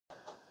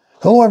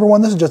Hello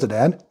everyone, this is Just a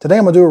Dad. Today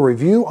I'm going to do a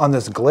review on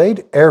this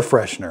Glade air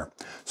freshener.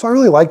 So I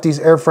really like these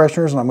air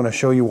fresheners and I'm going to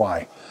show you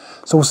why.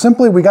 So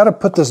simply we got to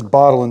put this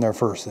bottle in there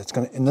first.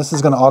 And this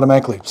is going to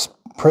automatically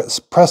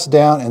press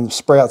down and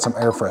spray out some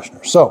air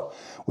freshener. So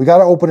we got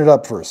to open it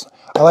up first.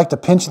 I like to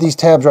pinch these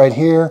tabs right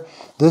here.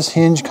 This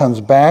hinge comes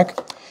back.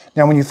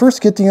 Now when you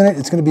first get the unit,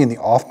 it's going to be in the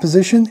off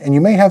position and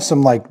you may have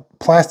some like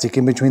plastic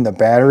in between the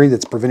battery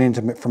that's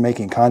preventing it from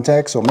making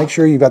contact. So make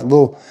sure you've got the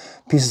little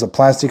pieces of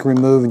plastic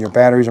removed and your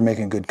batteries are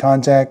making good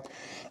contact.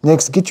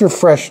 Next, get your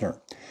freshener.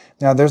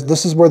 Now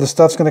this is where the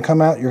stuff's going to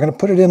come out. You're going to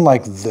put it in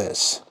like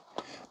this,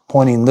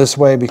 pointing this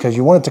way because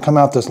you want it to come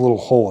out this little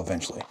hole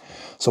eventually.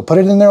 So put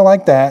it in there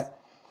like that.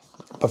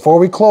 Before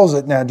we close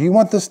it, now do you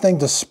want this thing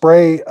to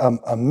spray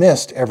a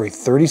mist every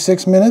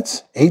 36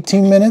 minutes,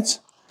 18 minutes?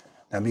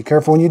 Now be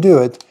careful when you do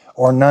it,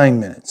 or 9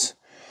 minutes.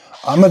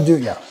 I'm going to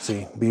do, yeah,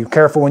 see, be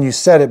careful when you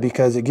set it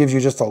because it gives you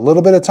just a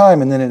little bit of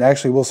time and then it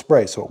actually will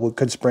spray, so it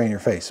could spray in your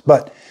face.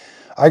 But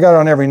I got it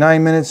on every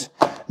 9 minutes.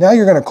 Now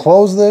you're going to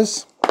close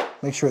this,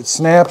 make sure it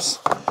snaps.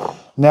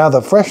 Now the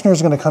freshener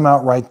is going to come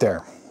out right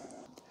there.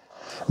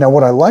 Now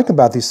what I like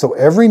about these, so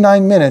every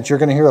 9 minutes you're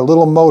going to hear a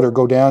little motor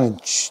go down and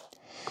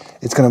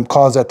it's going to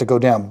cause that to go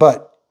down.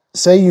 But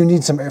say you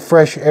need some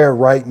fresh air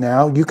right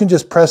now, you can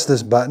just press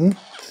this button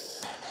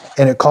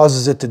and it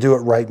causes it to do it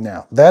right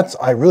now.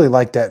 I really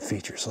like that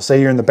feature. So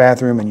say you're in the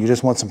bathroom and you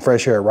just want some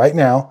fresh air right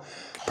now,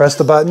 press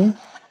the button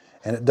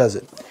and it does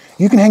it.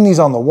 You can hang these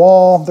on the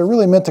wall. They're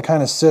really meant to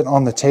kind of sit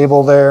on the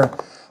table there,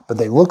 but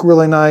they look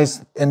really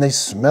nice and they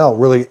smell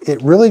really,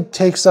 it really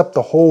takes up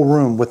the whole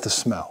room with the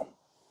smell.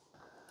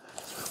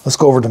 Let's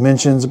go over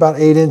dimensions, about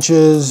 8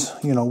 inches,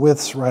 you know,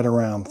 width's right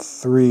around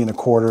 3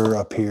 1/4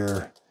 up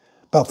here,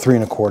 about 3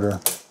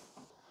 1/4.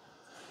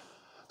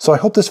 So I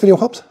hope this video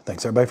helps.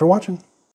 Thanks everybody for watching.